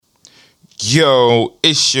Yo,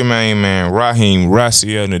 it's your main man, Raheem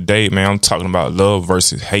Rassiel, and today, man, I'm talking about love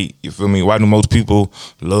versus hate. You feel me? Why do most people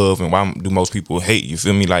love and why do most people hate? You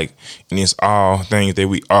feel me? Like, and it's all things that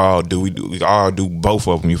we all do. We all do both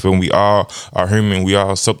of them. You feel me? We all are human. We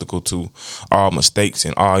all susceptible to all mistakes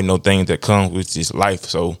and all things that come with this life.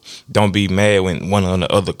 So don't be mad when one or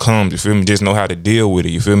the other comes. You feel me? Just know how to deal with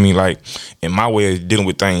it. You feel me? Like, in my way of dealing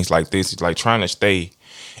with things like this, it's like trying to stay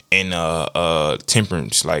in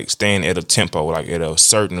temperance, like staying at a tempo, like at a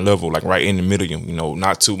certain level, like right in the middle,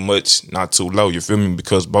 not too much, not too low, you feel me?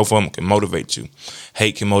 Because both of them can motivate you.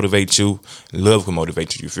 Hate can motivate you, love can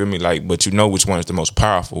motivate you, you feel me? Like, but you know which one is the most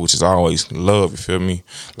powerful, which is always love, you feel me?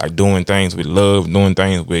 Like doing things with love, doing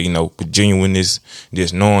things with, with genuineness,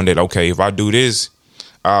 just knowing that, okay, if I do this,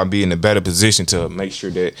 I'll be in a better position to make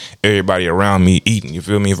sure that everybody around me eating. You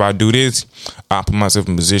feel me? If I do this, I put myself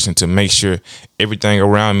in position to make sure everything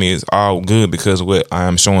around me is all good because what I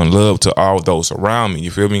am showing love to all those around me.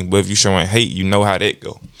 You feel me? But if you're showing hate, you know how that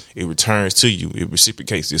go. It returns to you. It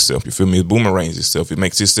reciprocates itself. You feel me? It boomerangs itself. It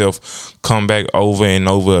makes itself come back over and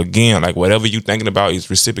over again. Like whatever you're thinking about is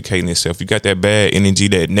reciprocating itself. You got that bad energy,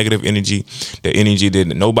 that negative energy, that energy that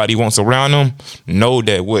nobody wants around them. Know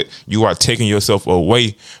that what you are taking yourself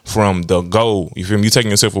away from the goal. You feel me? You're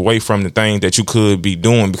taking yourself away from the things that you could be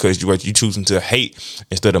doing because you choosing to hate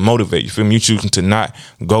instead of motivate. You feel me? You choosing to not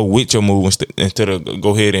go with your move instead of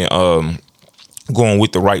go ahead and going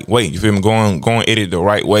with the right way. You feel me? Going at it the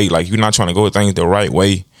right way. Like you're not trying to go with things the right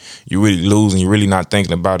way. You really lose and you're really not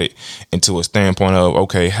thinking about it into a standpoint of,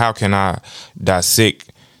 okay, how can I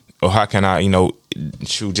dissect or how can I,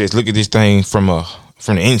 just look at this thing from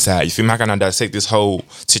the inside. You feel me? How can I dissect this whole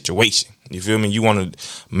situation? You feel me? You want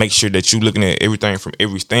to make sure that you're looking at everything from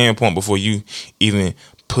every standpoint before you even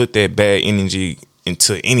put that bad energy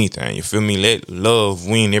into anything. You feel me? Let love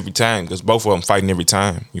win every time because both of them fighting every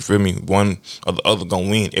time. You feel me? One or the other gonna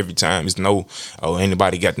win every time. It's no,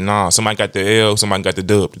 anybody got somebody got the L, somebody got the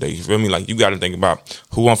dub today. You feel me? Like you got to think about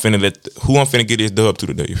who I'm finna get this dub to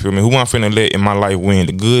today. You feel me? Who I'm finna let in my life win,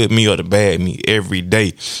 the good me or the bad me every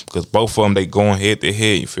day. Because both of them, they going head to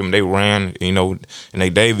head. You feel me? They ran, and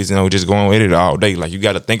they Davis, just going at it all day. Like you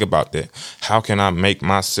got to think about that. How can I make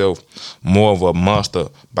myself more of a monster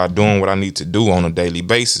by doing what I need to do on a daily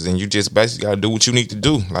basis? And you just basically got to do what you need to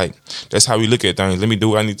do. Like that's how we look at things. Let me do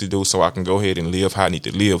what I need to do so I can go ahead and live how I need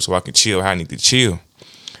to live, so I can chill how I need to chill.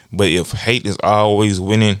 But if hate is always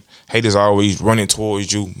winning, hate is always running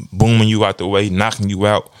towards you, booming you out the way, knocking you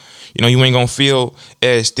out, you ain't gonna feel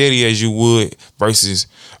as steady as you would versus,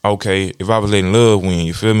 okay, if I was letting love win.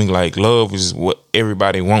 You feel me? Like love is what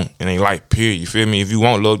everybody want in their life, period. You feel me? If you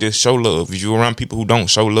want love, just show love. If you around people who don't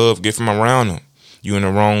show love, get from around them. You in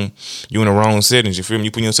the wrong settings. You feel me?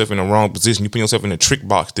 You put yourself in the wrong position. You put yourself in a trick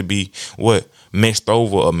box to be messed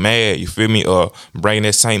over or mad. You feel me? Or bring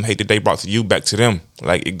that same hate that they brought to you back to them.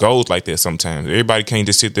 Like it goes like that sometimes. Everybody can't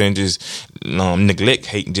just sit there and just neglect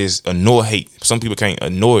hate and just ignore hate. Some people can't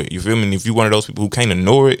ignore it. You feel me? And if you one of those people who can't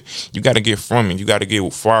ignore it, you got to get from it. You got to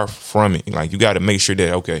get far from it. Like you got to make sure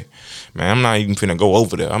that, okay, man, I'm not even finna go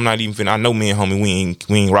over there. I'm not even finna. I know me and homie,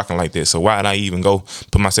 we ain't rocking like that. So why'd I even go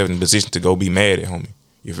put myself in a position to go be mad at homie?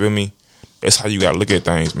 You feel me? That's how you gotta look at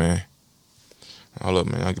things, man. Hold up,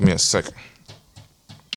 man. Give me a second.